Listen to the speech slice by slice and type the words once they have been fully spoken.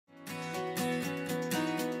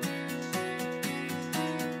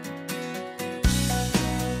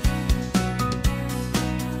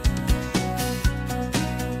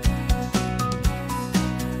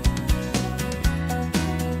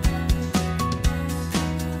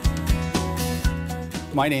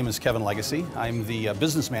My name is Kevin Legacy. I'm the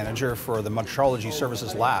business manager for the Metrology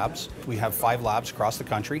Services Labs. We have 5 labs across the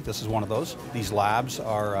country. This is one of those. These labs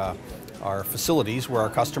are facilities where our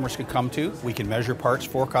customers can come to. We can measure parts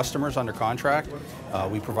for customers under contract.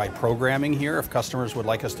 We provide programming here if customers would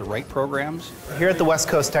like us to write programs. Here at the West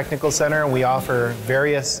Coast Technical Center, we offer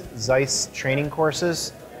various ZEISS training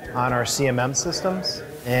courses on our CMM systems,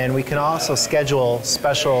 and we can also schedule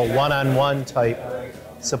special one-on-one type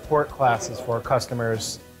support classes for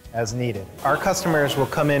customers as needed. Our customers will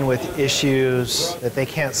come in with issues that they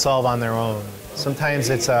can't solve on their own. Sometimes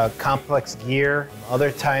it's a complex gear,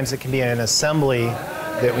 other times it can be an assembly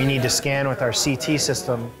that we need to scan with our CT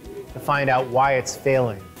system to find out why it's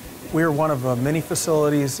failing. We are one of many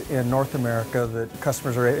facilities in North America that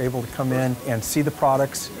customers are able to come in and see the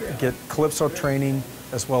products, get Calypso training,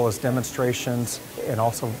 as well as demonstrations and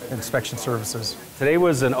also inspection services. Today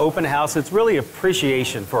was an open house. It's really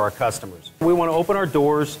appreciation for our customers. We want to open our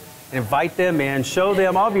doors and invite them in, show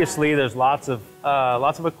them. Obviously, there's lots of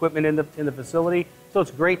equipment in the facility, so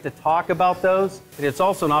it's great to talk about those. And it's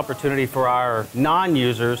also an opportunity for our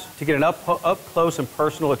non-users to get an up close and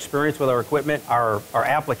personal experience with our equipment, our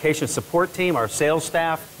application support team, our sales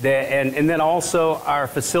staff, and then also our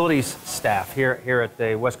facilities staff here at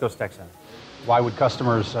the West Coast Tech Center. Why would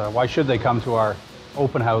customers, why should they come to our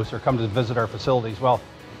open house or come to visit our facilities? Well,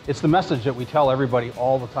 it's the message that we tell everybody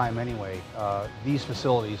all the time anyway. These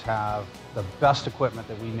facilities have the best equipment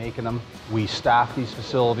that we make in them. We staff these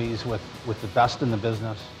facilities with the best in the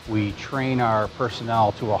business. We train our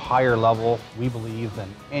personnel to a higher level, we believe,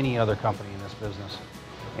 than any other company in this business.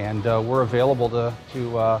 And we're available to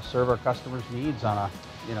serve our customers' needs on a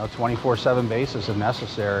 24/7 basis if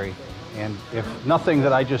necessary. And if nothing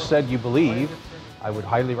that I just said you believe, I would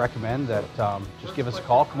highly recommend that just give us a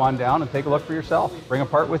call, come on down and take a look for yourself. Bring a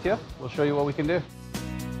part with you, we'll show you what we can do.